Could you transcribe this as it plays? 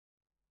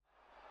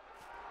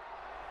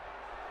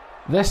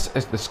This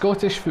is the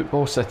Scottish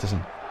Football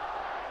Citizen,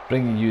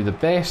 bringing you the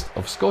best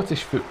of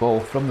Scottish football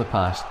from the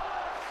past.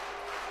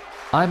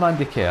 I'm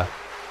Andy Kerr,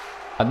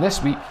 and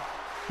this week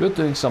we're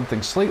doing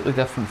something slightly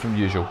different from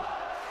usual.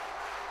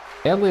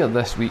 Earlier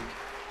this week,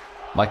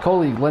 my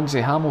colleague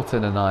Lindsay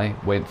Hamilton and I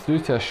went through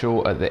to a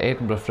show at the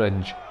Edinburgh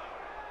Fringe,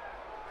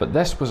 but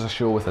this was a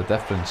show with a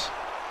difference.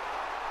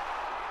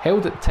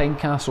 Held at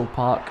Tynecastle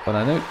Park on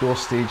an outdoor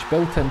stage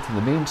built into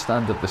the main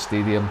stand of the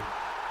stadium,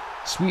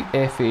 Sweet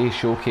FA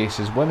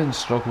showcases women's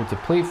struggle to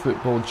play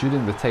football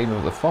during the time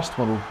of the First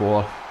World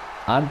War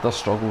and their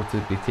struggle to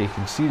be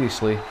taken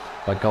seriously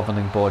by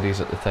governing bodies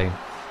at the time.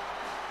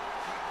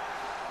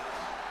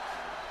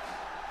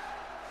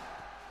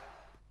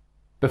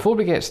 Before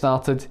we get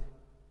started,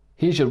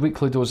 here's your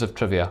weekly dose of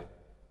trivia.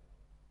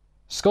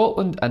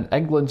 Scotland and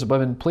England's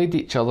women played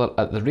each other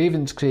at the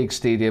Ravenscraig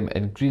Stadium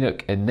in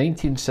Greenock in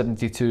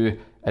 1972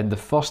 in the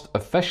first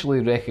officially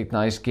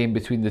recognised game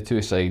between the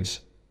two sides.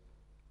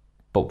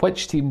 But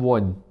which team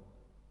won?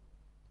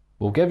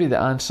 We'll give you the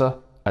answer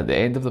at the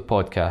end of the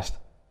podcast.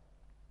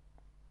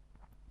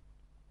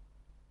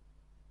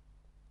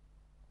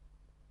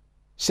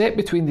 Set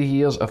between the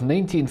years of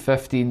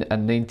 1915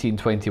 and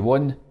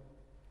 1921,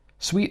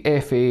 Sweet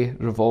FA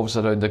revolves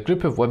around a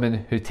group of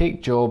women who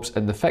take jobs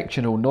in the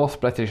fictional North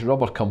British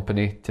Rubber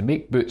Company to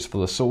make boots for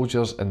the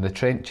soldiers in the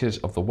trenches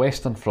of the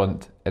Western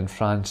Front in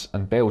France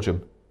and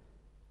Belgium.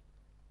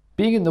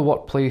 Being in the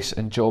workplace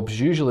in jobs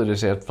usually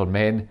reserved for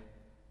men,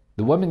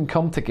 the women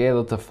come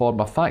together to form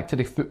a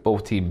factory football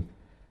team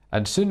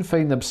and soon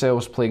find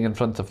themselves playing in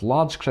front of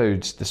large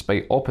crowds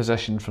despite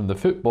opposition from the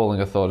footballing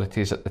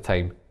authorities at the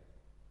time.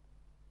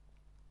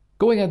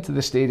 Going into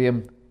the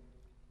stadium,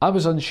 I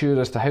was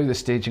unsure as to how the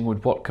staging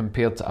would work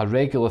compared to a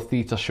regular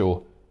theatre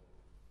show,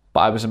 but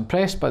I was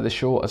impressed by the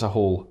show as a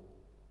whole.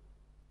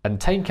 And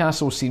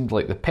Tynecastle seemed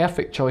like the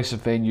perfect choice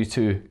of venue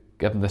too,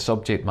 given the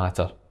subject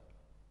matter.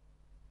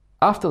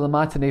 After the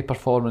matinee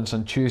performance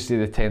on Tuesday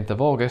the 10th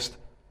of August,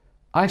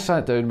 I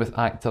sat down with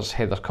actors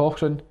Heather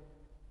Cochran,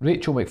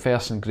 Rachel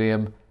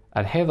McPherson-Graham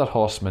and Heather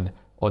Horseman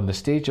on the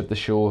stage of the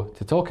show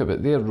to talk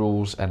about their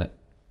roles in it.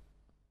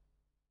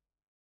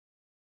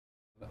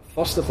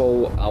 First of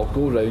all, I'll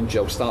go round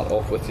you. I'll start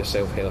off with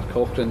yourself, Heather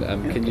Cochran.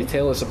 Can you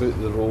tell us about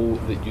the role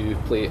that you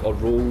play, or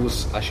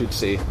roles I should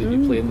say, that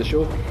you play in the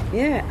show?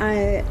 Yeah,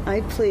 I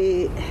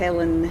play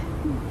Helen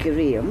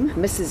Graham,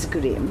 Mrs.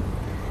 Graham,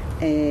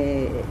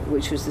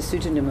 which was the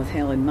pseudonym of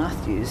Helen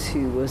Matthews,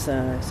 who was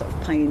a sort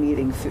of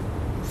pioneering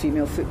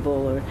female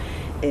footballer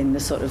in the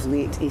sort of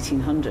late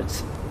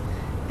 1800s.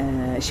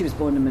 She was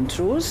born in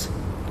Montrose.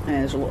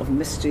 There's a lot of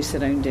mystery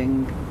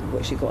surrounding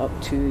what she got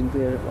up to and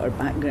where what her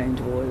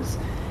background was.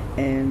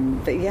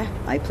 But yeah,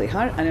 I play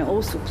her, and I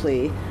also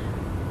play,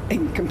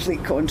 in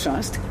complete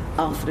contrast,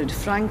 Alfred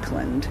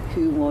Frankland,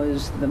 who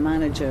was the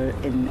manager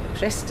in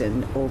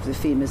Preston of the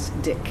famous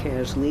Dick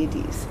Kerr's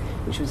Ladies,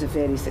 which was a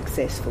very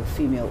successful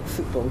female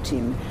football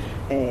team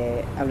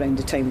around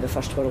the time of the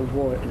First World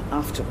War and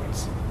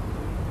afterwards.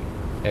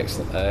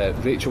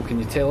 Excellent. Rachel, can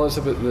you tell us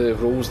about the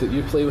roles that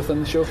you play within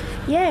the show?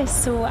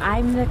 Yes, so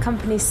I'm the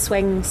company's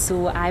swing,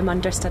 so I'm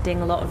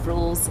understudying a lot of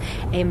roles,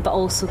 but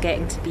also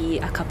getting to be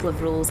a couple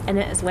of roles in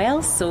it as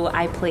well. So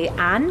I play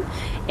Anne,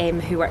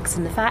 who works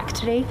in the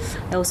factory.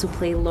 I also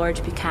play Lord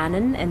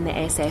Buchanan in the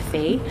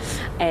SFA.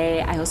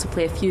 I also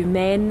play a few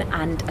men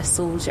and a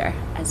soldier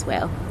as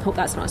well. Hope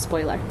that's not a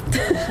spoiler.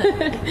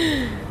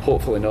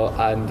 Hopefully not.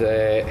 And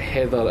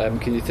Heather,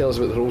 can you tell us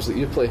about the roles that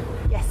you play?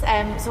 Yes,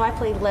 so I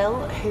play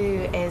Lil,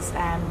 who is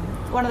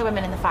one of the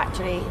women in the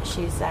factory.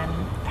 She's her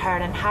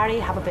and Harry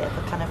have a bit of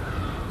a kind of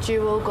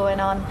duo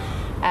going on.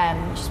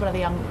 She's one of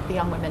the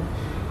young women,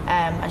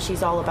 and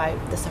she's all about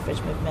the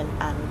suffrage movement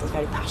and is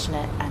very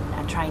passionate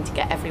and trying to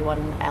get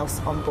everyone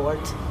else on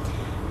board.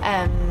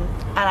 And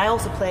I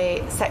also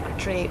play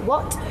Secretary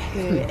Watt,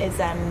 who is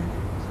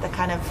the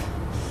kind of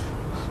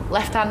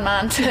left-hand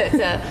man to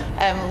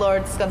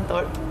Lord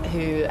Scunthorpe,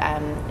 who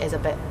is a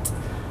bit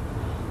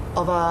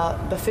of a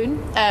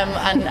buffoon,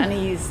 and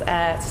he's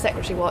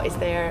Secretary Watt is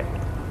there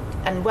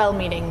and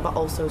well-meaning but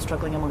also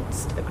struggling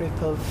amongst a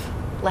group of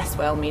less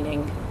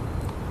well-meaning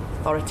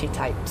authority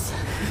types.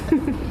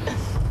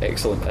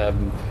 Excellent.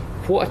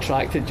 What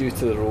attracted you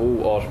to the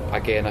role, or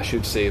again I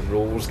should say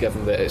roles,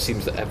 given that it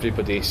seems that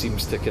everybody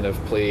seems to kind of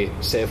play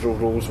several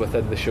roles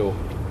within the show?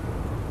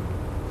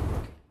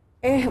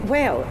 I've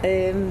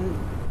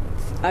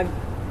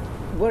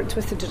worked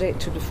with the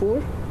director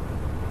before,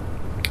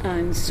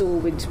 and so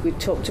we'd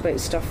talked about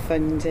stuff,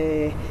 and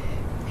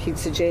he'd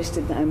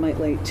suggested that I might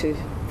like to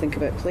think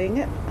about playing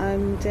it,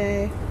 and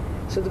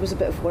so there was a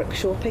bit of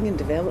workshopping and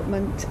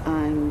development,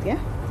 and yeah,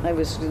 I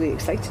was really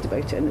excited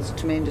about it, and it's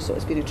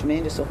been a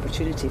tremendous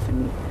opportunity for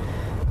me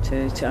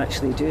to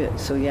actually do it.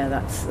 So yeah,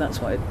 that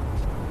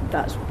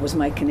was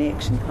my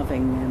connection,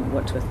 having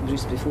worked with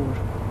Bruce before.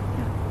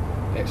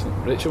 Yeah.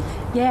 Excellent. Rachel?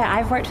 Yeah,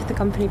 I've worked with the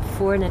company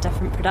before in a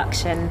different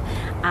production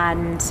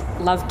and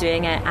loved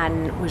doing it,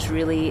 and was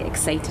really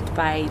excited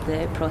by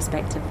the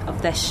prospect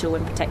of this show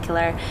in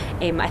particular.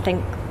 I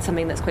think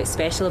something that's quite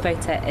special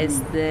about it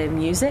is the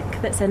music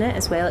that's in it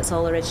as well. It's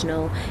all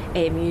original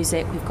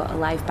music. We've got a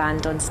live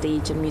band on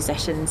stage and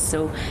musicians,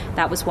 so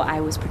that was what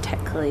I was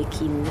particularly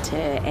keen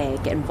to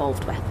get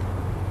involved with.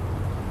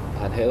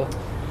 And Heather?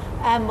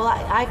 Well,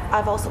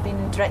 I've also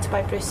been directed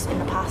by Bruce in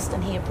the past,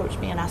 and he approached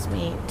me and asked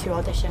me to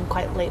audition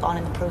quite late on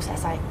in the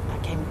process. I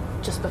came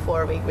just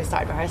before we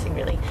started rehearsing,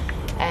 really.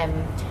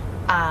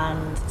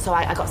 And so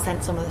I got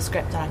sent some of the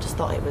script, and I just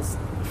thought it was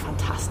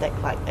fantastic,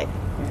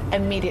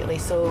 immediately.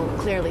 So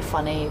clearly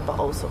funny, but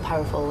also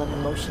powerful and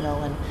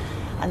emotional,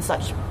 and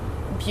such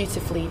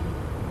beautifully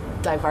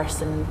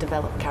diverse and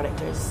developed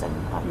characters. And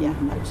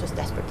I was just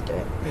desperate to do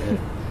it. Yeah.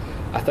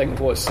 I think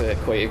what's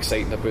quite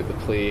exciting about the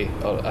play,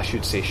 or I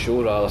should say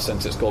show rather,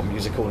 since it's got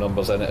musical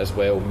numbers in it as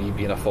well, me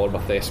being a former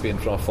thespian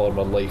from a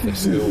former life at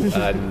school,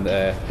 and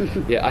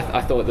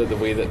I thought that the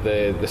way that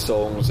the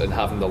songs and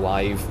having the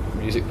live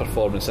music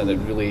performance in it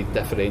really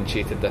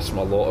differentiated this from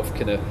a lot of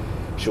kind of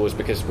shows,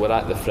 because we're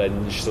at the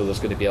Fringe, so there's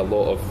going to be a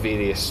lot of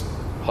various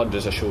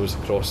hundreds of shows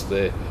across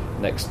the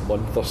next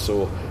month or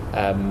so.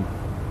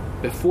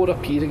 Before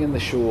appearing in the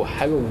show,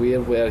 how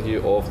aware were you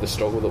of the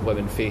struggle that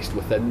women faced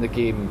within the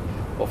game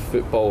of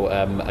football,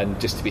 and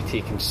just to be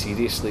taken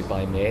seriously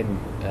by men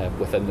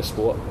within the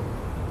sport?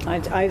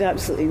 I'd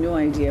absolutely no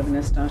idea when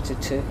I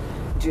started to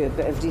do a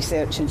bit of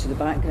research into the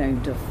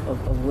background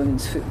of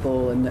women's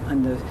football and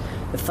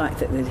the fact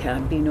that there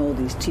had been all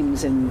these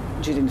teams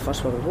during the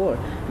First World War,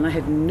 and I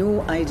had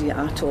no idea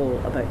at all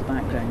about the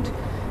background.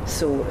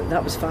 So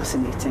that was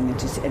fascinating,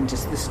 and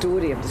just the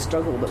story of the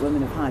struggle that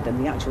women have had,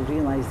 and the actual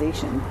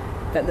realisation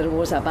that there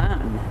was a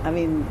ban. I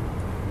mean,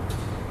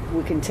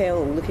 we can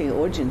tell looking at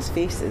audience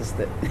faces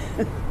that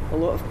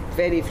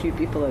very few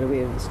people are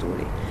aware of the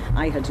story.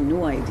 I had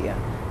no idea,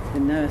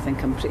 and now I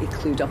think I'm pretty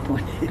clued up on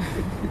it.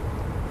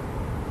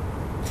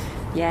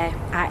 Yeah,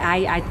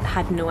 I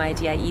had no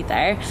idea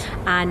either,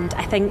 and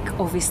I think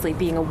obviously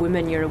being a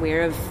woman you're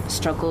aware of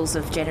struggles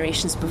of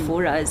generations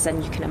before us,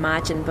 and you can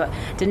imagine, but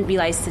didn't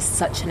realise to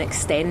such an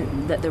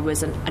extent that there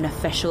was an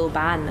official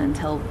ban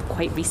until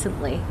quite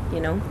recently, you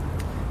know?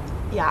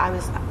 Yeah, I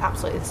was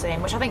absolutely the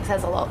same, which I think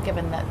says a lot,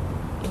 given that,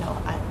 you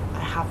know, I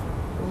have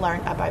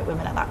learnt about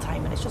women at that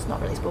time, and it's just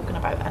not really spoken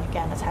about. And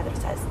again, as Heather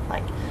says,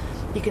 like,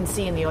 you can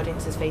see in the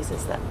audience's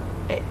faces that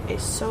it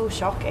is so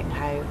shocking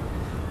how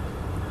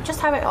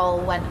it all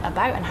went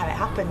about and how it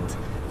happened.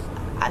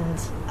 And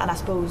I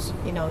suppose,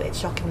 you know, it's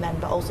shocking then,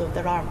 but also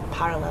there are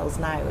parallels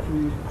now,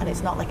 and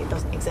it's not like it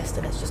doesn't exist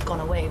and it's just gone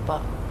away,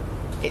 but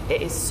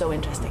it is so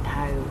interesting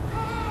how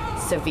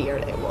severe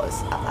it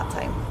was at that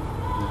time.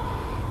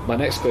 My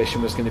next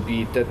question was going to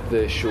be, did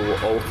the show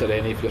alter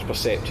any of your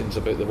perceptions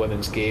about the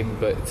women's game?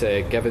 But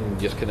given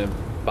your kind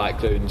of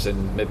backgrounds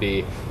and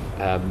maybe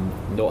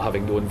not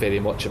having known very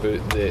much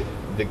about the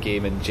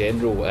game in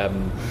general,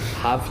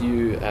 have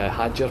you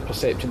had your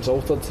perceptions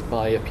altered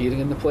by appearing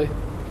in the play?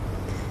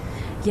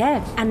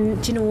 Yeah,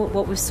 and do you know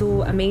what was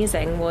so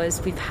amazing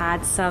was we've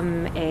had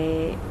some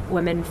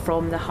women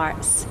from the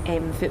Hearts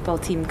football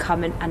team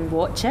come in and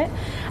watch it,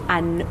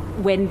 and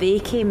when they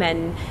came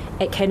in,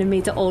 it kind of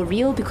made it all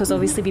real, because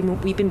obviously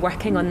we've been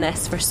working on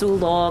this for so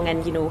long,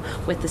 and you know,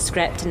 with the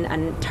script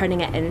and turning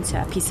it into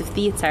a piece of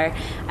theatre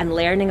and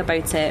learning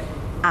about it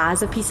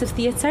as a piece of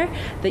theatre,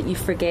 that you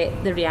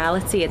forget the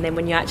reality, and then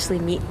when you actually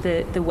meet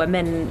the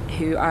women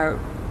who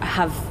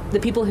have the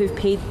people who've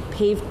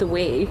paved the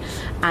way,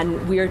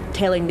 and we're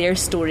telling their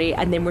story,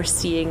 and then we're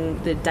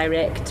seeing the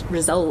direct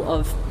result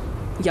of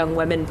young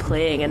women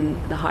playing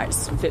in the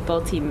Hearts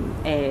football team.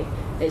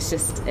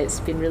 It's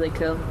been really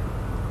cool.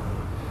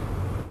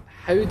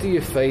 How do you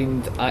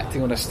find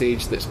acting on a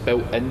stage that's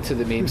built into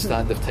the main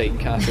stand of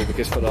Tynecastle?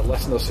 Because for our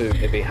listeners who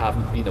maybe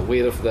haven't been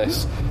aware of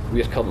this,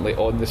 we are currently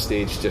on the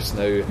stage just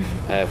now,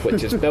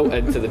 which is built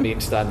into the main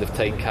stand of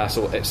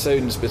Tynecastle. It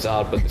sounds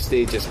bizarre, but the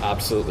stage is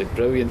absolutely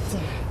brilliant.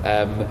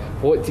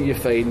 What do you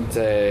find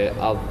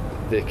are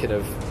the kind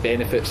of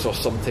benefits or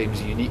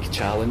sometimes unique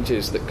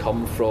challenges that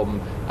come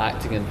from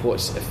acting in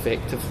what's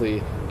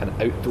effectively an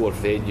outdoor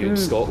venue in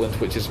Scotland,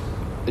 which is,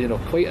 you know,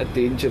 quite a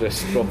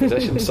dangerous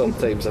proposition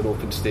sometimes, an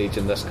open stage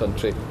in this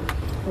country?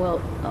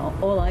 Well,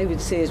 all I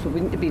would say is we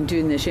wouldn't have been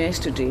doing this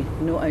yesterday,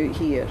 not out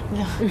here,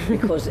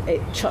 because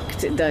it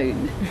chucked it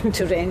down,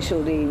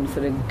 torrential rain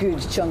for a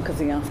good chunk of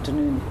the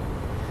afternoon.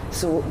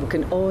 So we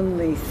can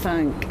only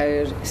thank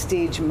our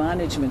stage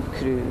management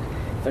crew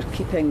for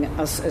keeping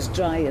us as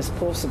dry as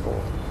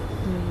possible.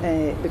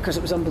 Because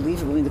it was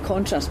unbelievable. I mean, the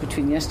contrast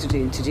between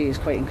yesterday and today is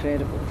quite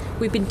incredible.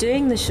 We've been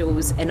doing the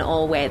shows in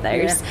all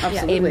weathers,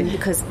 absolutely.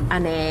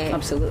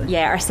 Absolutely.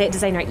 Yeah, our set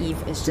designer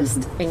Eve is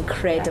just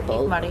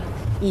incredible.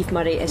 Eve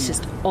Murray is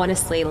just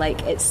honestly,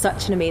 like, it's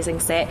such an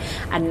amazing set,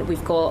 and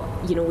we've got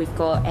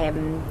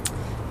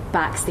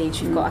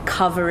backstage we've got a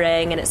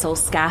covering, and it's all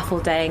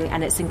scaffolding,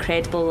 and it's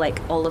incredible, like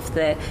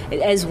it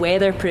is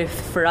weatherproof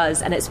for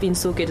us, and it's been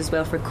so good as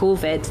well for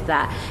COVID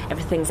that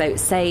everything's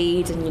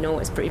outside, and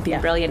it's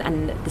been brilliant,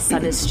 and the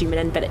sun is streaming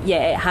in. But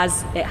it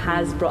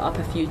has brought up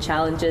a few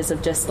challenges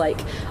of just like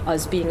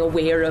us being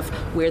aware of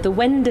where the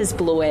wind is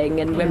blowing,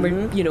 and when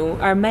we're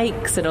our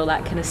mics and all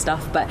that kind of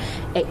stuff. But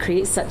it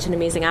creates such an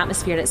amazing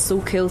atmosphere, and it's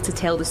so cool to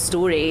tell the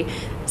story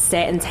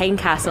set in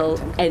Tynecastle,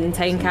 and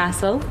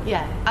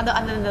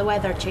then the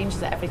weather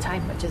changes it every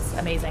time, which is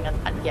amazing,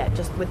 and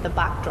just with the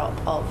backdrop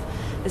of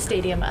the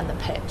stadium and the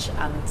pitch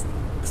and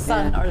the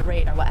sun or the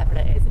rain or whatever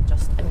it is, it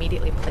just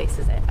immediately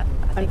places it, and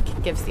I think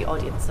it gives the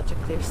audience such a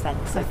clear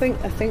sense. I think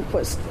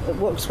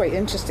what was quite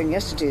interesting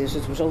yesterday is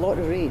there was a lot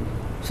of rain,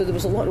 so there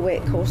was a lot of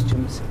wet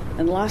costumes,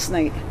 and last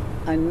night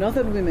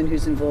another woman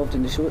who's involved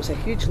in the show, it's a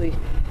hugely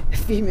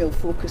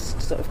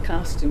female-focused sort of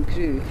cast and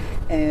crew,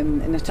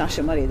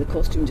 Natasha Murray, the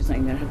costume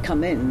designer, had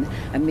come in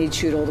and made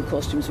sure all the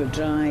costumes were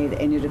dry,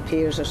 that any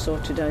repairs are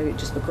sorted out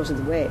just because of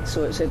the wet.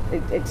 So it's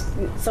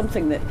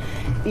something that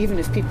even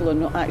if people are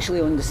not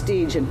actually on the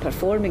stage and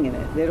performing in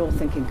it, they're all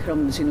thinking,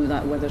 crumbs,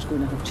 that weather's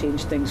going to have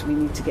changed things, we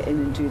need to get in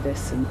and do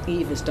this. And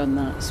Eve has done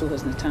that, so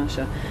has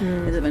Natasha.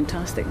 It's a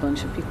fantastic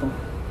bunch of people.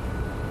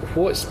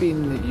 What's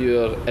been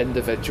your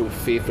individual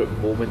favourite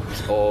moment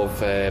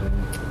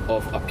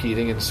of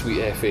appearing in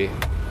Sweet FA?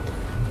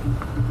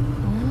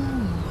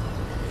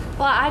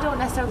 Well, I don't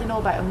necessarily know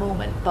about a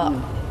moment, but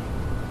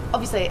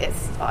obviously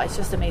it's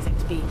just amazing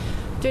to be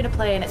doing a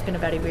play, and it's been a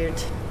very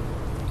weird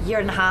year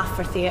and a half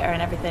for theatre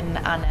and everything,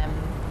 and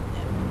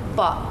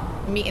but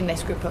meeting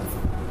this group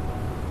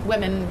of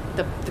women,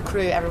 the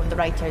crew, everyone, the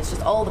writers,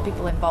 just all the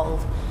people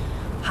involved,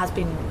 has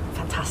been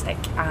fantastic,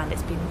 and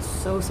it's been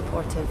so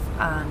supportive,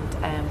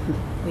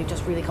 and we've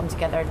just really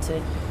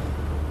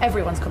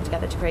everyone's come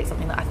together to create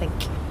something that I think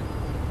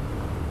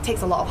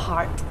takes a lot of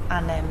heart,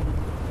 and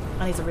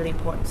is a really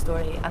important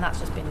story, and that's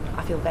just been,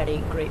 I feel very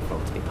grateful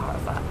to be part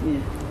of that.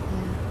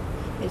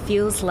 It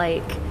feels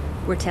like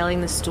we're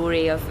telling the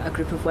story of a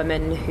group of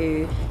women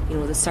who,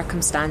 the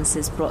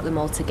circumstances brought them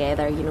all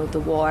together, the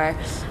war,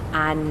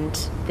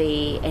 and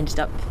they ended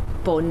up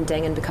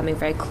bonding and becoming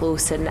very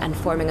close, and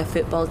forming a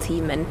football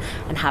team, and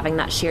having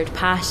that shared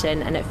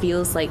passion. And it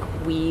feels like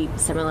we,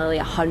 similarly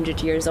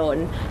 100 years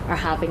on, are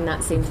having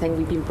that same thing.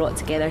 We've been brought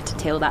together to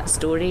tell that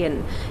story,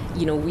 and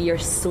we are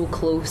so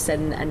close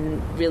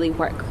and really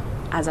work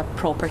as a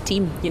proper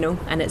team,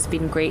 and it's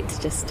been great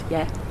to just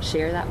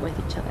share that with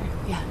each other.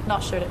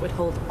 Not sure it would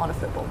hold on a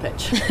football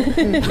pitch.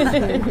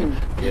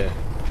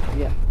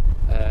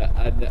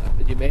 And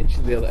you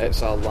mentioned there that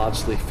it's a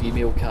largely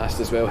female cast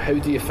as well. How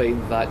do you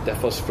find that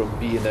differs from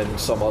being in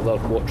some other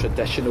more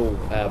traditional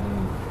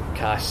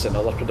casts in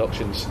other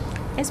productions?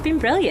 It's been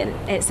brilliant.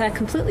 It's a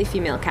completely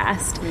female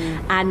cast,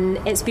 and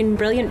it's been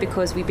brilliant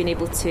because we've been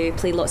able to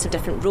play lots of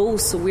different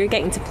roles. So we're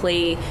getting to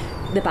play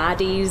the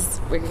baddies,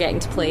 we're getting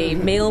to play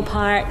male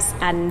parts,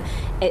 and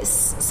it's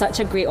such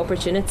a great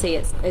opportunity.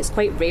 It's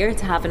quite rare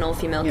to have an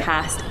all-female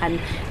cast, and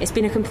it's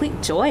been a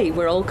complete joy.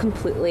 We're all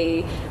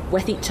completely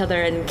with each other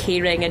and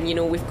caring, and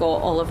we've got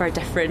all of our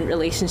different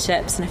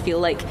relationships, and I feel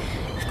like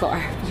we've got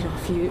our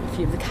a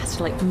few of the cast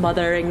are like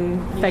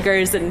mothering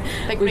figures, and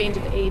big range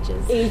of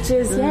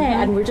ages,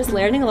 and we're just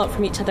learning a lot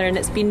from each other, and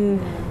it's been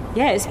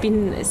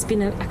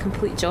a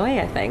complete joy,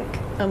 I think.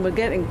 And we're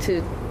getting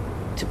to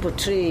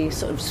portray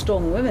sort of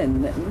strong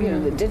women that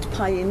that did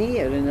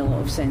pioneer in a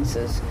lot of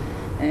senses,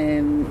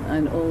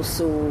 and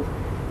also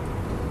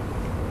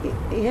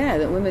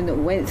that women that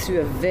went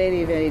through a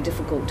very, very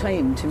difficult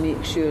time to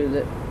make sure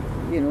that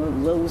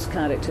Lil's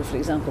character, for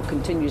example,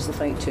 continues the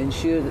fight to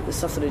ensure that the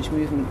suffrage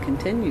movement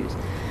continues.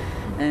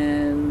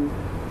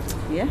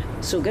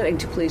 So getting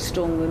to play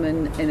strong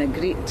women in a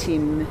great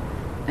team,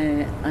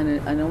 and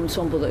an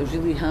ensemble that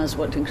really has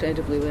worked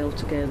incredibly well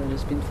together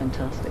has been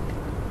fantastic.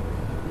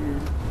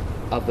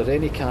 Are there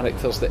any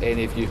characters that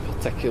any of you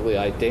particularly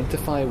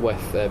identify with,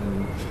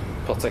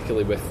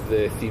 particularly with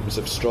the themes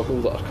of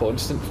struggle that are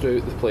constant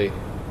throughout the play?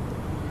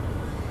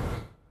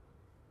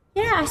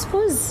 Yeah, I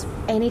suppose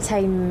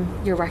anytime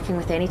you're working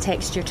with any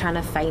text, you're trying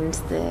to find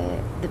the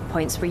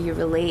points where you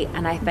relate,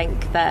 and I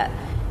think that,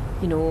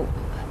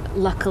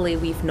 luckily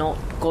we've not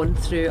gone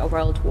through a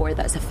world war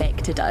that's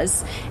affected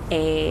us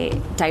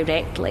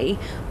directly,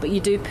 but you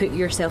do put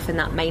yourself in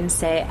that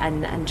mindset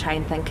and try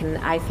and think, and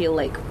I feel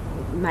like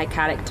my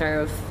character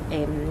of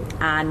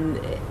Anne,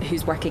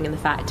 who's working in the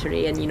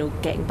factory and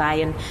getting by,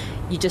 and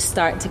you just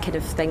start to kind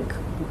of think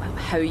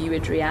how you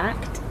would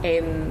react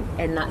in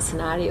that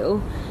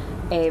scenario.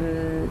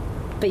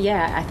 But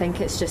I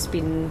think it's just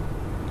been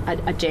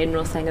a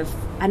general thing of,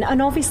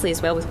 and obviously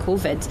as well with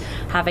COVID,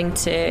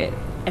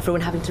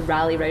 everyone having to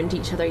rally around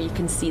each other, you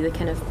can see the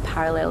kind of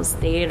parallels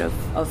there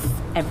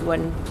of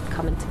everyone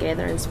coming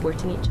together and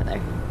supporting each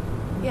other.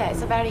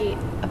 It's a very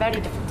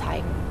different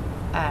time,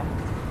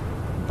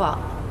 but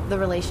the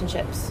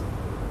relationships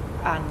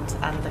and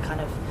the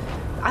kind of,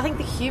 I think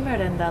the humour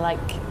and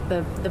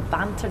the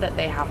banter that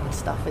they have and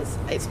stuff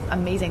it's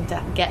amazing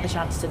to get the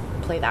chance to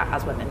play that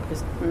as women,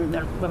 because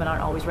women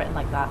aren't always written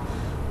like that,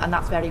 and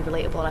that's very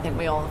relatable, and I think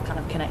we all have kind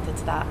of connected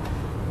to that.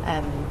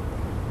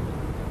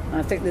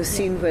 I think the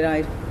scene where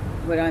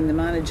I'm the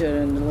manager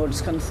and Lord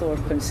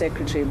Scunthorpe and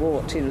Secretary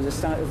Watt, the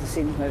start of the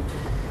scene where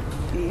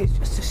you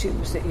just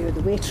assumes that you're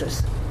the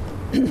waitress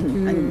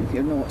and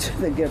you're not,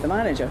 that you're the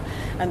manager.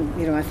 And,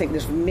 I think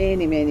there's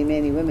many, many,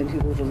 many women who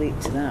will relate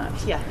to that.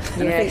 Yeah.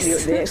 And I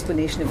think the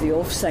explanation of the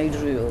offside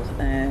rule,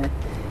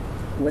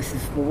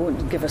 we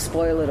won't give a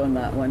spoiler on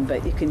that one,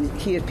 but you can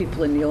hear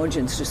people in the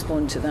audience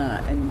respond to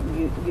that, and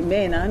you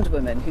men and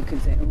women who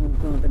could think, oh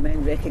God, the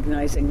men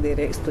recognising their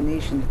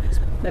explanation,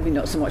 maybe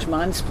not so much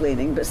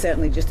mansplaining, but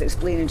certainly just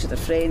explaining to their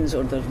friends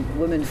or their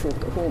women folk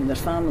at home, their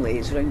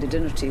families around the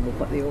dinner table,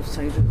 what the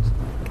offside rule is like.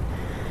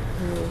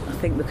 I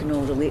think we can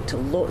all relate to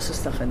lots of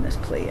stuff in this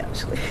play,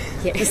 actually.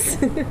 Yes.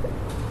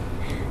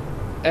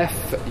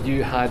 If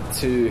you had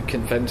to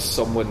convince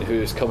someone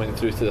who's coming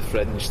through to the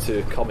Fringe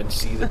to come and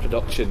see the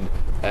production,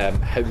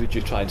 how would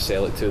you try and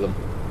sell it to them?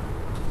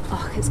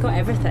 Oh, it's got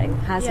everything,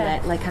 hasn't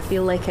it? Like, I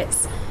feel like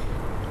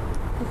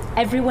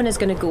everyone is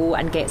going to go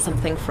and get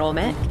something from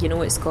it.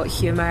 It's got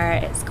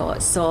humour, it's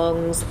got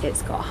songs,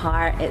 it's got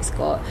heart, it's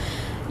got,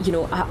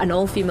 an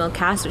all-female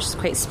cast, which is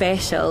quite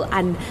special,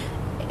 and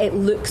it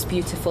looks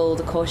beautiful,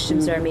 the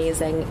costumes are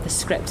amazing, the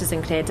script is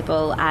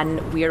incredible,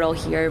 and we're all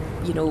here,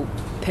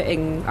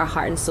 putting our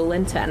heart and soul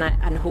into it,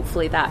 and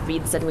hopefully that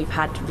reads, and we've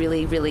had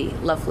really, really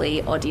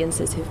lovely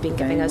audiences who've been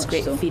giving us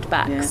great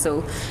feedback.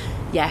 So,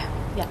 yeah,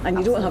 and absolutely.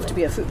 you don't have to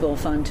be a football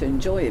fan to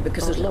enjoy it,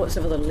 because there's lots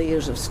of other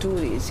layers of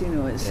stories. I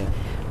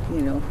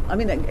mean,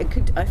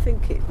 I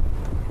think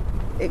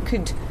it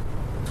could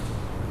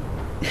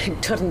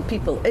turn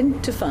people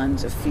into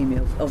fans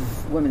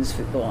of women's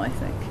football, I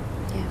think.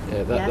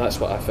 That's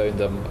what I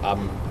found.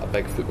 I'm a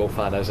big football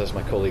fan, as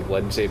my colleague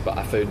Lindsay, but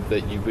I found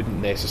that you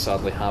wouldn't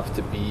necessarily have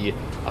to be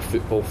a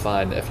football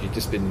fan if you've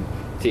just been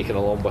taken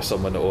along by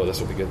someone. Oh, this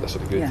will be good, this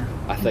will be good. Yeah.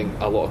 I think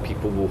a lot of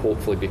people will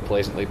hopefully be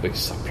pleasantly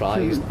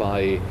surprised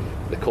by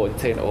the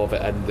content of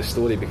it and the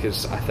story,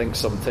 because I think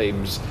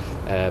sometimes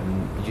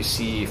you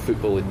see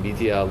football in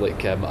media,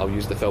 like I'll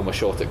use the film A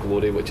Shot at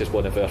Glory, which is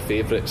one of our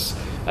favourites,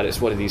 and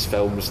it's one of these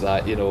films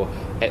that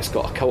it's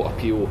got a cult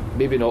appeal,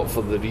 maybe not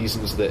for the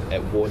reasons that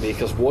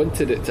Wanakers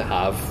wanted it to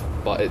have,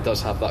 but it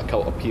does have that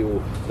cult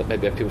appeal that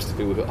maybe appeals to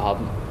people who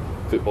aren't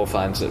football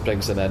fans, that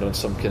brings them in on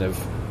some kind of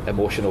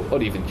emotional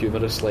or even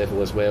humorous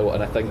level as well.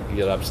 And I think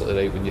you're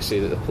absolutely right when you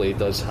say that the play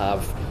does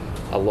have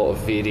a lot of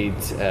varied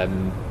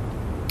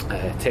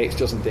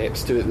textures and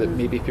depths to it that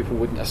maybe people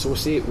wouldn't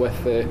associate with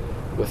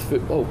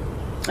football.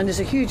 And there's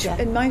a huge,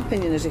 in my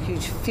opinion, there's a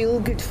huge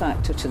feel-good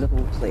factor to the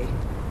whole play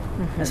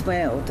as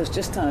well. There's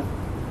just a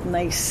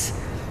nice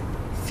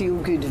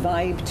feel-good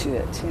vibe to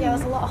it.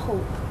 There's a lot of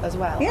hope as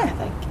well, I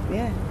think.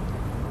 Yeah.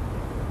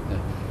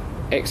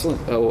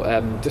 Excellent.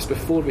 Well, just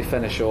before we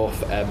finish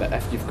off,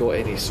 if you've got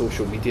any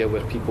social media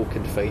where people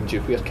can find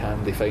you, where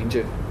can they find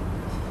you?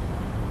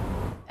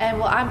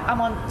 Well,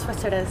 I'm on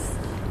Twitter as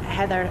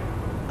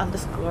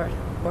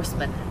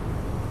Heather_Horseman.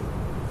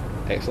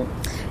 Excellent.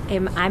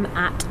 I'm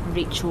at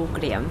Rachel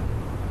Graham.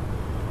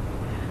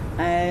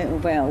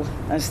 Well,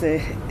 as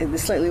the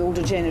slightly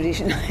older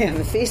generation, I have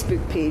a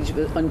Facebook page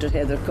under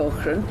Heather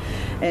Cochrane,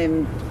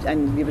 and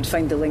you would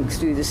find the links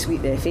through the Sweet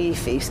FA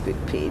Facebook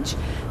page.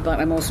 But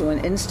I'm also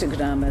on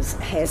Instagram as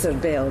Heather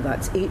Bell.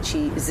 That's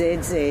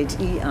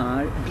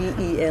HEZZERBELLE.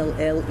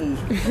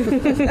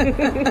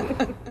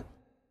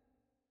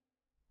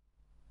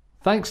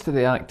 Thanks to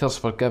the actors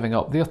for giving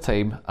up their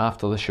time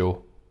after the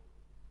show.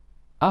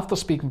 After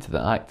speaking to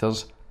the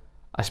actors,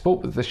 I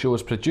spoke with the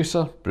show's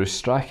producer, Bruce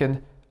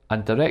Strachan,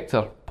 and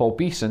director, Paul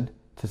Beeson,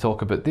 to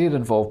talk about their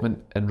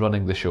involvement in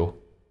running the show.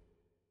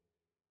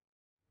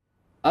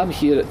 I'm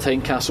here at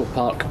Tynecastle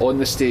Park on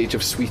the stage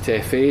of Sweet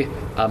FA.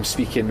 I'm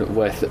speaking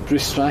with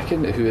Bruce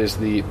Strachan, who is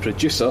the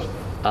producer,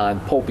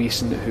 and Paul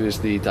Beeson, who is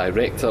the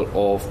director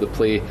of the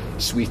play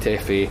Sweet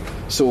FA.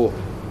 So,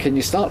 can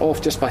you start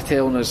off just by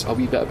telling us a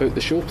wee bit about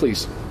the show,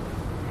 please?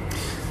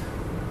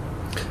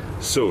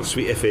 So,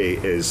 Sweet FA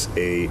is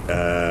a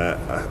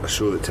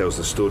show that tells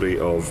the story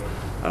of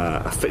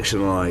a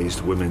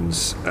fictionalised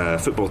women's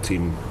football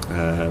team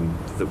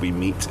that we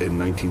meet in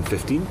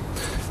 1915,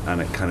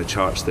 and it kind of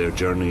charts their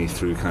journey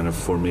through kind of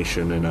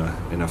formation in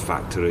a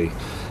factory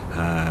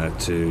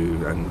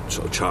and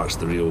sort of charts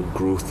the real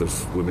growth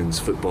of women's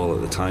football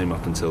at the time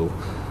up until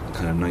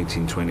kind of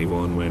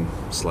 1921, when,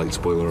 slight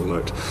spoiler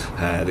alert,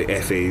 the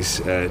FAs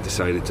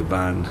decided to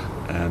ban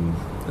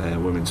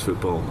women's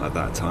football at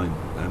that time.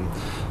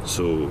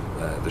 So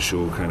the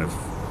show kind of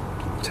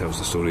tells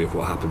the story of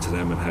what happened to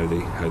them and how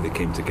they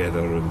came together,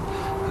 and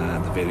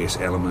the various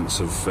elements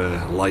of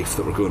life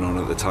that were going on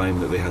at the time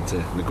that they had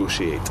to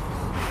negotiate.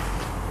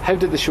 How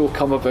did the show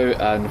come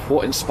about, and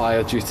what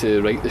inspired you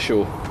to write the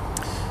show?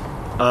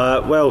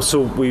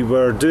 So we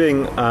were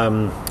doing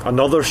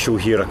another show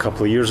here a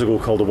couple of years ago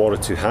called A War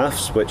of Two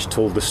Halves, which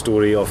told the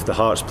story of the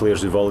Hearts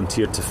players who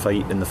volunteered to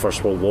fight in the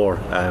First World War.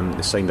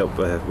 They signed up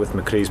with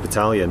McRae's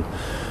battalion.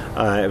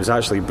 It was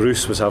actually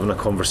Bruce was having a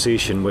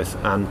conversation with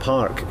Anne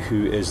Park,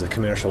 who is the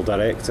commercial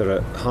director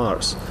at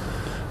Hearts,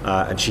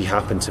 and she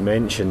happened to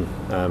mention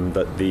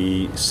that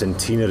the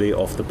centenary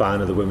of the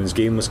ban of the women's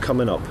game was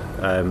coming up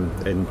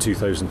in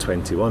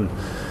 2021,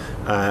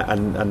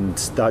 and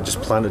that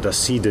just planted a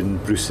seed in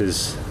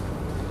Bruce's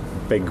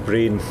big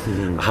brain,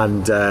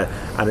 and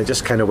it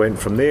just kind of went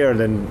from there. And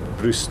then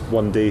Bruce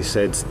one day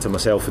said to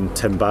myself and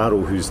Tim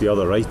Barrow, who's the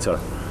other writer,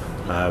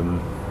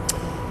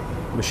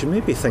 we should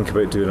maybe think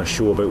about doing a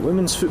show about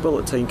women's football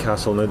at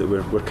Tynecastle now that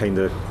we're kind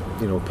of,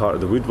 you know, part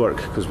of the woodwork,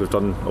 because we've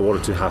done a War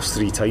of Two Halves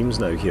 3 times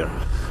now here,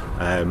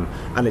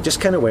 and it just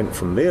kind of went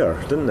from there,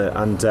 didn't it?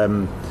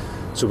 And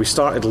so we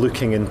started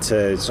looking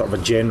into sort of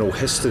a general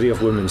history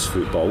of women's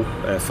football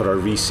for our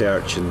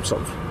research, and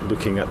sort of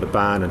looking at the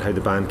ban and how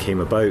the ban came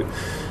about.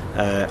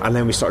 And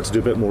then we started to do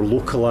a bit more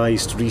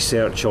localised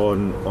research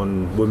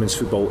on women's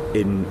football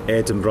in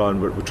Edinburgh,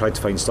 and we tried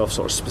to find stuff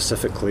sort of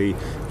specifically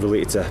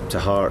related to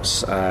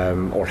Hearts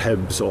or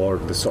Hibs or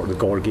the sort of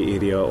the Gorgie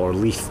area or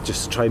Leith,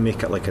 just to try and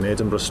make it like an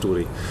Edinburgh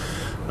story.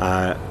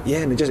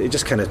 And it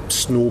just kind of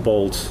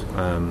snowballed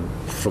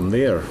from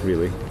there,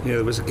 really. Yeah,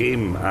 there was a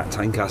game at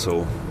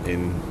Tynecastle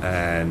in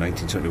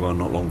 1921,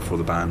 not long before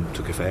the ban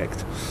took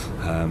effect.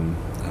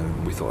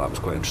 And we thought that was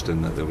quite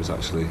interesting, that there was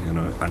actually, you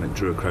know, and it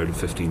drew a crowd of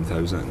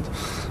 15,000,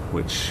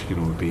 which, you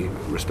know, would be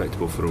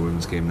respectable for a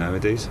women's game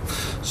nowadays.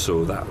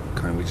 So that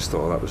we just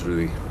thought that was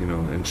really, you know,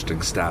 an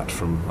interesting stat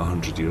from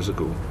 100 years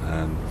ago.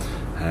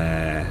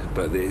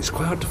 But it's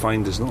quite hard to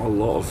find. There's not a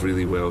lot of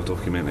really well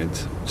documented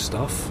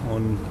stuff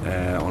on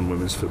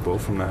women's football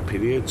from that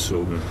period.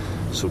 So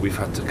we've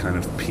had to kind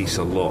of piece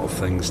a lot of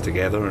things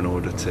together in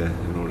order to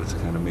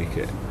kind of make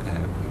it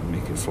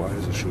fly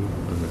as a show.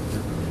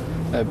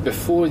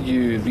 Before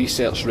you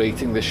researched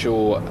writing the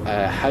show,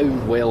 how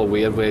well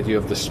aware were you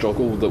of the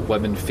struggle that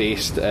women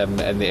faced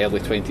in the early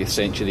 20th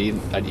century,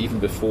 and even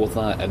before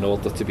that, in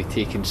order to be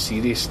taken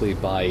seriously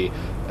by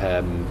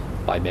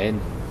men?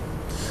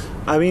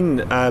 I mean,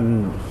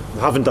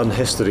 having done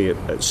history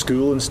at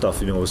school and stuff,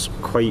 you know, I was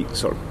quite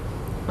sort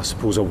of, I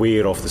suppose,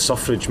 aware of the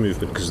suffrage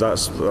movement, because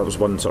that was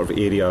one sort of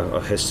area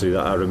of history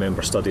that I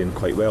remember studying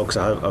quite well, because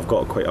I've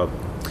got quite a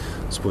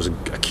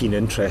keen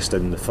interest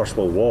in the First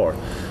World War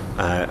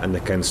and the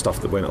kind of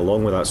stuff that went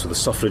along with that. So the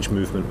suffrage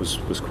movement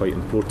was quite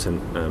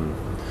important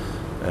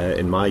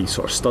in my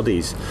sort of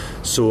studies.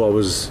 So I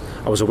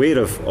was aware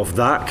of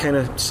that kind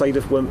of side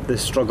of the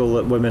struggle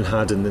that women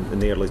had in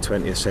the early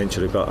 20th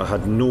century, but I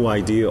had no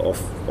idea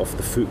of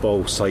the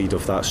football side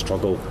of that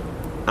struggle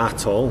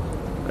at all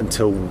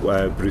until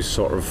Bruce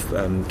sort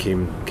of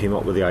came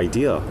up with the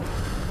idea.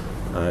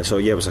 So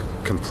yeah, it was a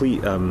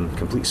complete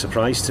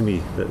surprise to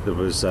me that there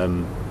was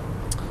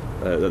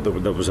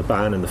there was a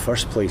ban in the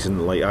first place,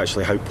 and like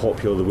actually how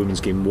popular the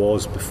women's game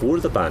was before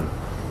the ban.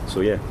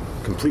 So yeah,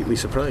 completely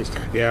surprised.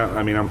 Yeah,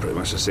 I mean, I'm pretty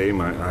much the same.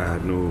 I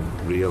had no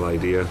real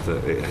idea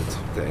that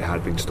it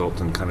had been stopped,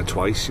 and kind of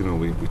twice. You know,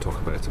 we talk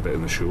about it a bit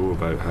in the show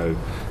about how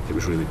it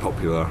was really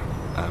popular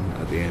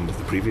at the end of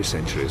the previous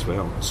century as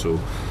well. So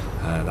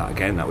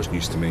that was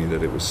news to me,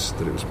 that it was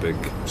big.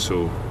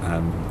 So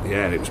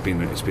it's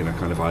been a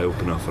kind of eye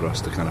opener for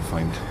us to kind of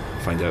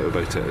find out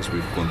about it as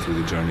we've gone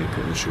through the journey of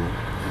putting the show.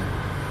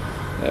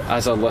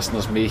 As our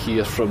listeners may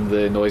hear from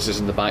the noises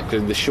in the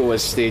background, the show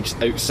is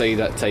staged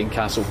outside at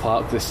Tynecastle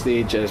Park. The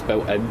stage is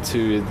built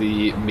into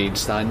the main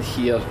stand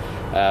here.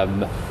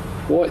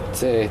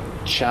 What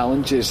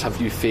challenges have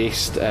you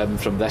faced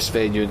from this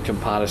venue in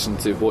comparison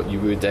to what you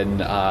would in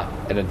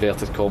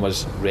inverted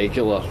commas,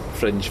 regular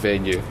fringe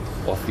venue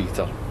or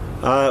theatre?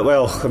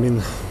 Well, I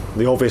mean,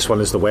 the obvious one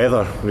is the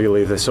weather,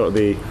 really. It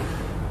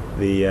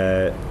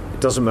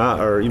doesn't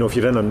matter, you know, if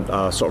you're in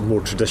a sort of more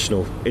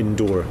traditional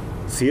indoor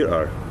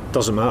theatre,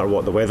 doesn't matter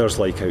what the weather's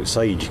like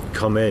outside. You can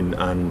come in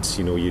and,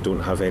 you know, you don't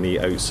have any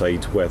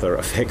outside weather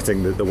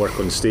affecting the work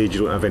on stage.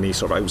 You don't have any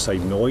sort of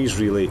outside noise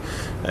really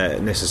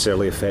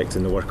necessarily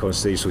affecting the work on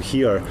stage. So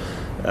here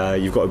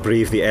you've got to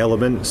brave the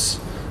elements.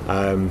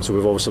 So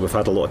we've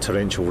had a lot of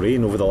torrential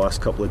rain over the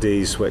last couple of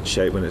days, which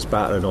when it's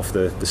battering off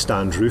the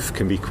stand roof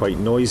can be quite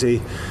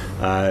noisy.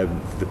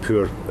 The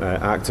poor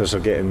actors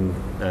are getting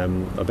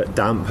a bit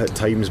damp at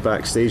times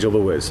backstage,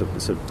 although it's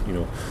a you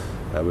know,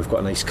 we've got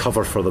a nice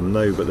cover for them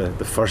now, but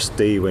the first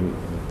day when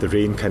the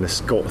rain kind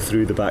of got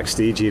through the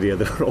backstage area,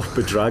 they were all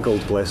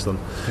bedraggled, bless them.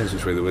 Depends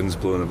which way the wind's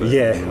blowing a bit.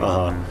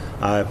 Yeah,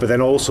 but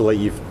then also, like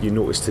you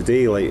noticed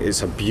today, like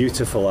it's a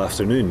beautiful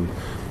afternoon,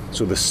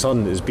 so the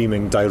sun is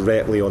beaming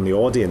directly on the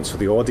audience, so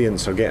the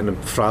audience are getting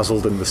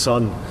frazzled in the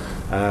sun.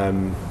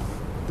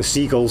 The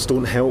seagulls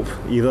don't help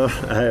either.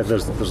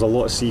 There's a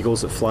lot of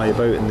seagulls that fly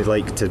about, and they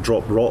like to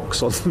drop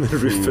rocks on the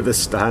roof of the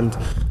stand.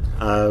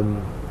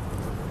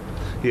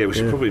 Yeah, we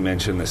should probably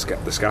mention the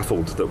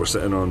scaffold that we're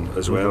sitting on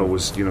as well.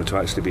 Was, you know, to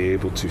actually be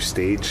able to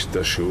stage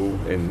the show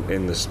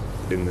in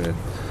the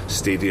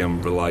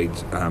stadium relied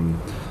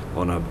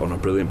on a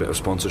brilliant bit of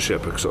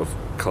sponsorship, a sort of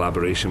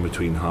collaboration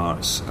between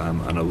Hearts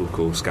and a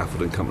local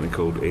scaffolding company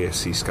called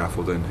ASC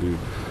Scaffolding,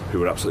 who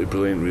were absolutely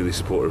brilliant, really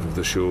supportive of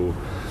the show,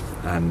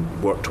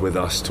 and worked with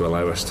us to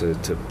allow us to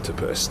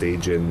put a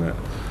stage in that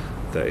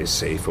that is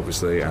safe,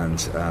 obviously, and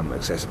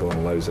accessible,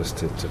 and allows us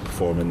to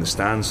perform in the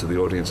stands, so the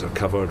audience are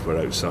covered. We're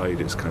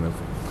outside. It's kind of,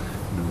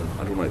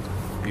 I don't like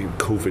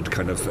COVID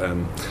kind of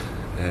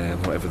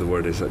whatever the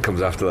word is that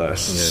comes after that.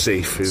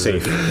 Safe.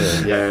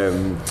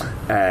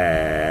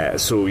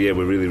 So we're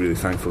really, really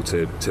thankful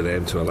to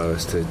them to allow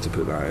us to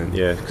put that in.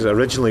 Yeah, because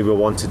originally we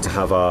wanted to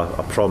have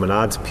a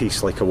promenade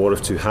piece, like a War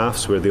of Two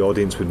Halves, where the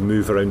audience would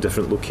move around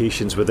different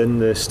locations within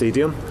the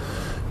stadium.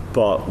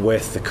 But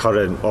with the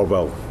current,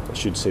 I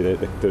should say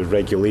that the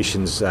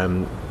regulations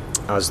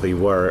as they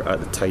were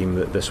at the time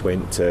that this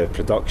went to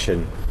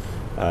production,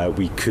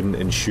 we couldn't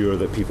ensure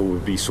that people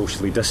would be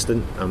socially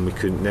distant, and we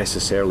couldn't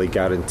necessarily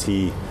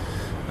guarantee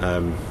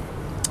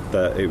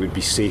that it would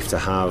be safe to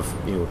have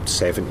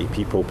 70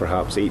 people,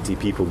 perhaps 80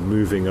 people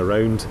moving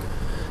around.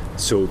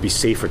 So it would be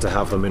safer to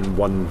have them in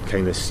one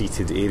kind of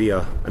seated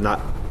area, and that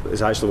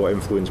is actually what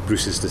influenced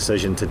Bruce's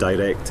decision to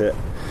direct it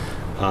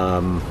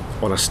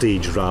on a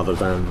stage rather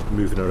than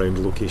moving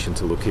around location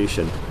to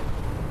location.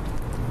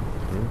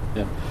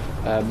 Yeah.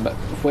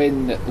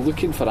 When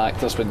looking for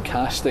actors, when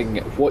casting,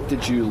 what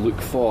did you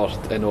look for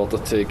in order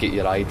to get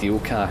your ideal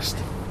cast?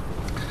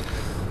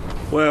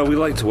 Well, we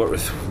like to work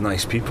with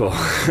nice people.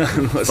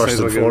 That sounds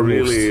like a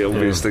really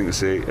obvious thing to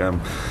say.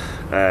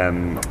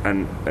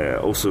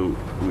 Also,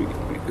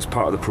 as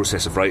part of the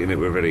process of writing it,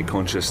 we're very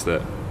conscious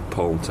that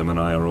Paul, Tim and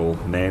I are all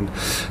men,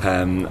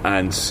 and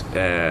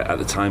at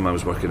the time I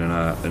was working in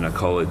a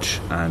college,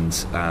 and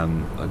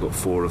I got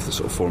 4 of the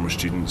sort of former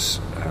students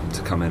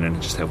to come in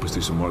and just help us do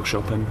some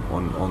workshopping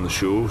on the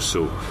show.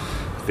 So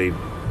they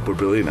were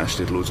brilliant,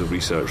 actually did loads of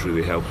research,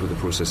 really helped with the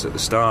process at the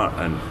start,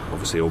 and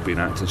obviously all being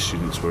acting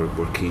students were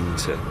keen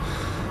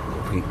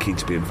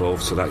to be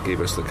involved, so that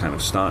gave us the kind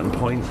of starting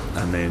point.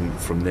 And then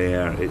from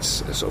there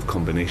it's a sort of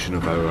combination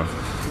of our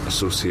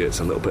associates,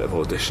 a little bit of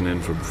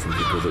auditioning from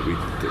people that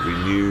we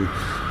knew,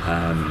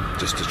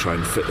 just to try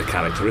and fit the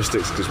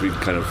characteristics, because we'd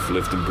kind of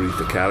lived and breathed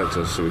the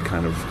characters, so we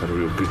kind of had a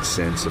real good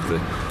sense of the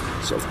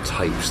sort of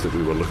types that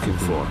we were looking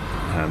for,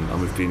 and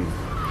we've been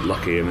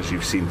lucky, and as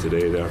you've seen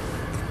today, they're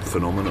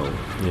phenomenal.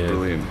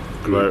 Brilliant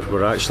group.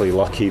 We're actually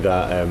lucky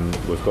that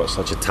we've got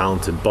such a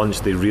talented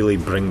bunch. They really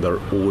bring their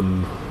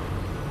own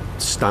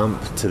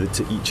stamp to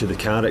each of the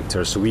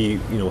characters. So we,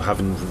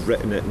 having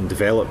written it and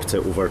developed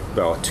it over a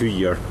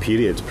 2-year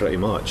period pretty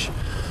much,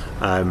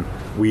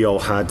 we all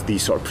had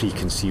these sort of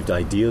preconceived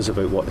ideas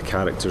about what the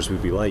characters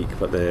would be like,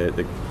 but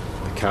the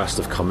cast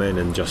have come in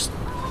and just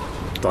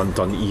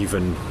done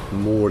even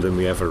more than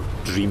we ever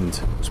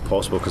dreamed was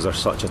possible, because they're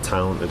such a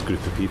talented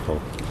group of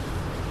people.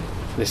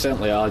 They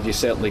certainly are. You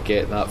certainly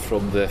get that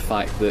from the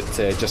fact that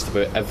just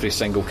about every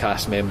single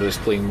cast member is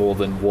playing more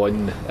than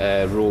one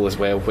role as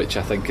well, which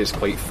I think is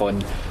quite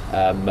fun.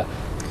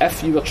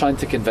 If you were trying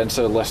to convince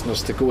our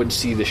listeners to go and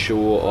see the show,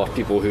 or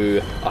people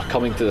who are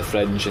coming to the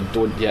Fringe and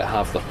don't yet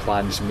have their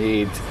plans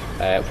made,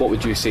 what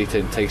would you say to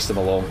entice them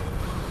along?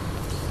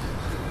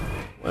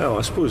 Well,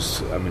 I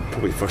suppose,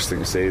 probably first thing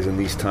to say is, in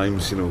these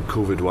times,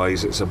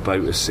 COVID-wise, it's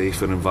about as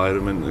safe an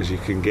environment as you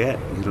can get.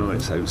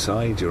 It's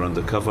outside, you're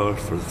undercover,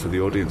 for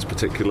the audience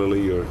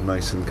particularly, you're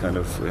nice and kind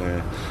of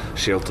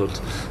sheltered.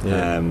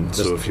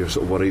 So if you're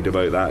sort of worried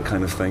about that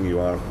kind of thing, you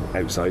are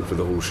outside for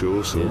the whole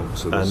show. So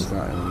there's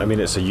that.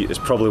 It's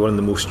probably one of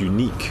the most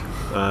unique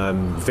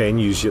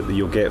venues that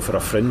you'll get for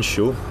a Fringe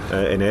show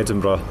in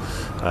Edinburgh.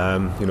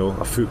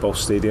 A football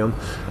stadium.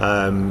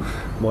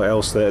 What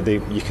else?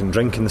 You can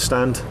drink in the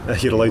stand.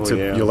 You're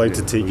allowed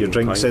to take your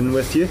drinks in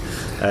with you,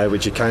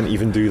 which you can't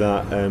even do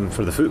that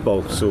for the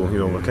football. So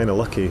we're kind of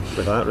lucky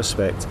with that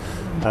respect.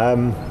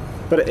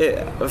 But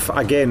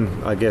again,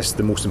 I guess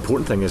the most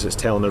important thing is it's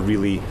telling a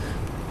really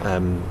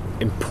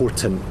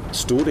important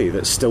story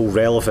that's still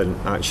relevant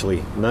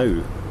actually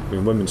now.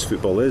 Women's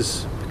football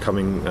is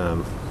becoming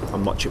a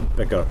much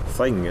bigger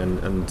thing,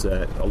 and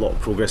a lot of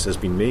progress has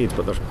been made,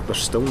 but they're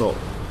still not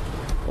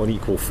on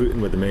equal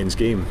footing with the men's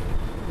game.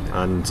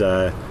 And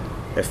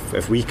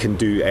if we can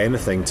do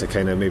anything to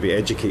kind of maybe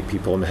educate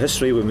people on the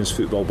history of women's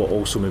football, but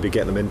also maybe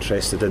get them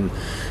interested in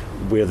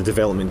where the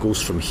development goes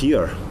from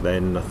here,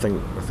 then I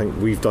think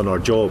we've done our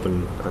job,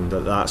 and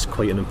that's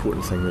quite an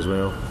important thing as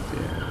well.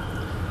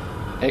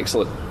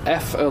 Excellent.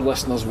 If our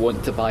listeners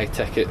want to buy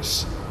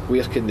tickets,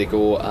 where can they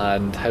go,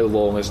 and how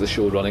long is the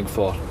show running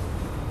for?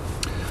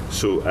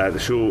 So the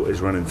show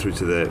is running through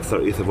to the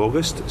 30th of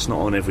August. It's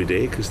not on every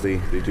day, because they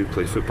do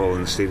play football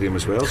in the stadium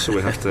as well, so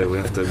we have to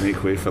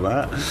make way for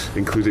that,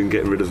 including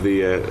getting rid of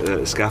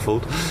the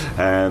scaffold.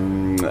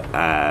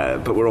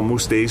 But we're on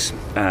most days,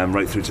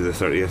 right through to the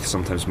 30th,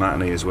 sometimes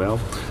matinee as well.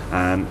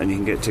 And you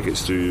can get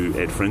tickets through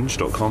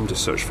edfringe.com,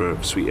 just search for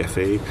Sweet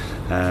FA,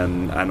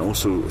 and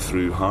also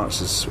through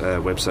Hearts'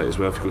 website as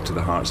well. If you go to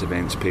the Hearts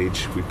events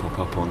page, we pop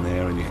up on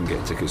there and you can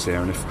get tickets there.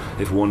 And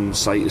if one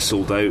site is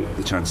sold out,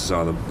 the chances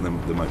are there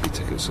might be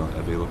tickets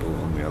available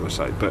on the other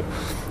side. But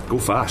go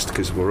fast,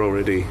 because we're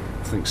already,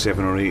 I think,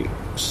 7 or 8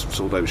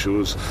 sold out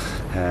shows,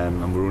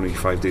 and we're only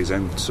 5 days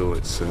in, so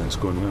it's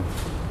going well.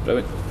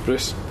 Brilliant.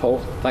 Bruce, Paul,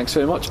 thanks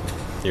very much.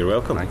 You're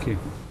welcome. Thank you.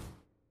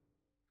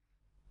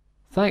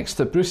 Thanks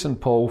to Bruce and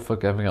Paul for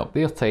giving up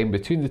their time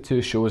between the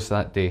two shows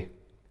that day.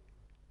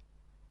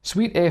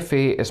 Sweet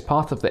FA is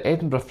part of the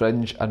Edinburgh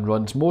Fringe and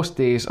runs most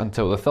days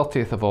until the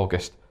 30th of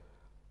August,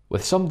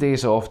 with some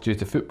days off due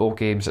to football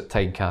games at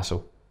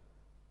Tynecastle.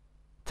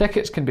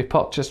 Tickets can be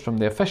purchased from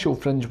the official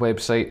Fringe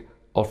website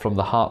or from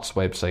the Hearts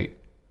website.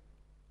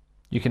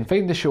 You can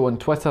find the show on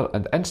Twitter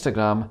and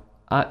Instagram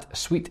at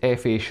Sweet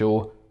FA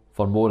Show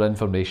for more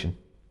information.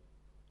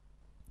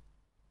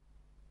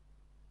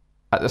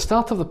 At the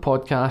start of the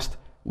podcast,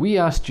 we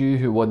asked you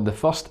who won the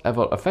first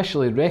ever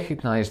officially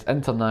recognised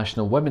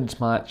international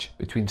women's match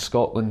between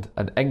Scotland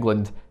and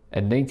England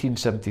in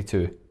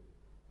 1972.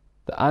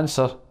 The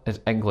answer is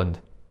England.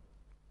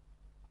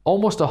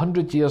 Almost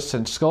 100 years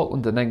since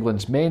Scotland and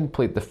England's men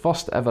played the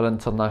first ever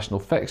international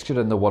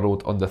fixture in the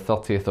world on the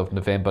 30th of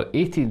November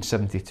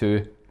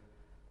 1872,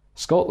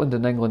 Scotland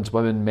and England's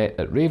women met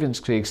at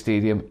Ravenscraig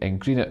Stadium in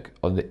Greenock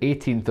on the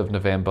 18th of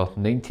November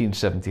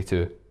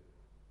 1972.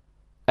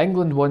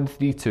 England won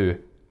 3-2,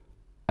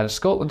 and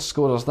Scotland's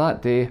scorers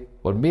that day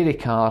were Mary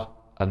Carr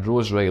and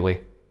Rose Riley.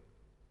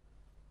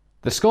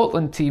 The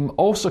Scotland team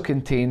also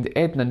contained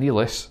Edna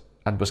Nealis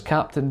and was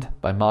captained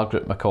by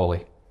Margaret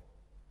Macaulay.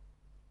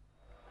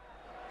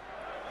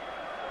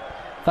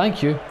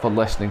 Thank you for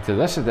listening to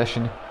this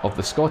edition of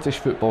the Scottish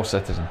Football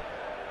Citizen.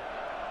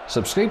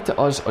 Subscribe to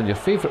us on your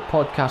favourite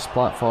podcast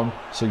platform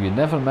so you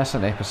never miss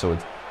an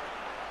episode.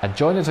 And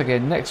join us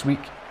again next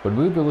week when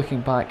we'll be looking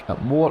back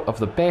at more of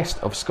the best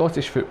of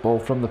Scottish football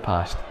from the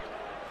past.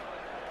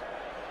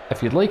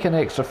 If you'd like an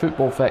extra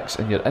football fix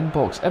in your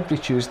inbox every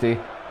Tuesday,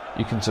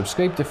 you can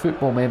subscribe to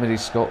Football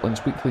Memories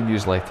Scotland's weekly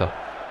newsletter,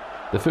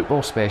 The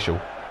Football Special,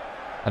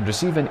 and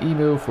receive an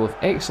email full of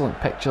excellent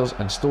pictures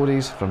and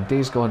stories from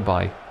days gone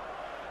by.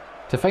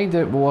 To find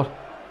out more,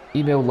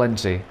 email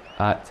Lindsay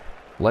at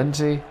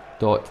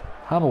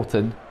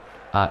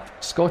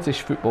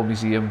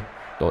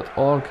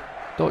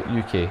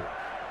lindsay.hamilton@scottishfootballmuseum.org.uk.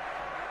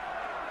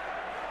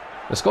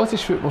 The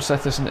Scottish Football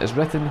Citizen is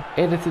written,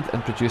 edited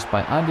and produced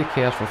by Andy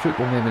Kerr for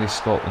Football Memories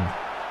Scotland,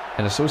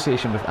 in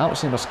association with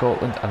Alzheimer's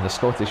Scotland and the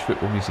Scottish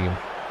Football Museum.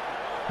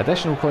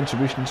 Additional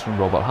contributions from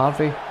Robert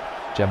Harvey,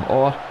 Jim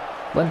Orr,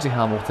 Lindsay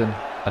Hamilton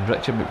and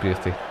Richard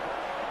McBrearty.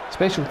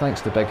 Special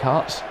thanks to Big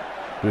Hearts,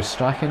 Bruce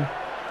Strachan,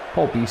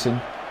 Paul Beeson,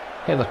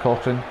 Heather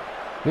Cochran,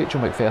 Rachel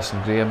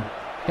McPherson Graham,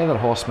 Heather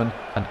Hossman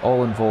and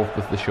all involved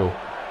with the show.